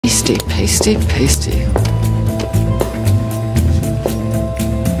Pasty, pasty, pasty.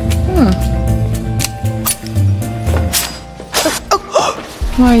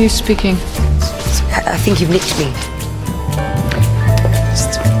 Why are you speaking? I think you've nicked me.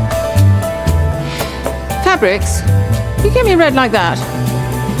 Fabrics? You gave me a red like that.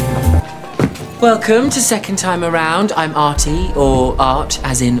 Welcome to Second Time Around. I'm Artie, or Art,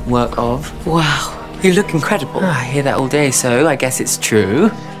 as in work of. Wow, you look incredible. I hear that all day, so I guess it's true.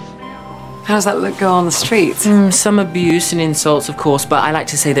 How does that look go on the streets? Some abuse and insults, of course, but I like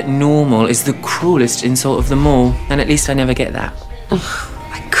to say that normal is the cruelest insult of them all, and at least I never get that.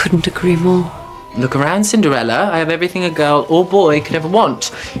 I couldn't agree more. Look around, Cinderella. I have everything a girl or boy could ever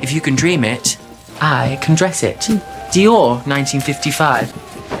want. If you can dream it, I can dress it. Dior, 1955.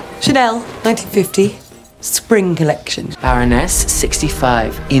 Chanel, 1950. Spring collection. Baroness,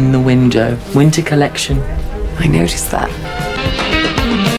 65. In the window. Winter collection. I noticed that.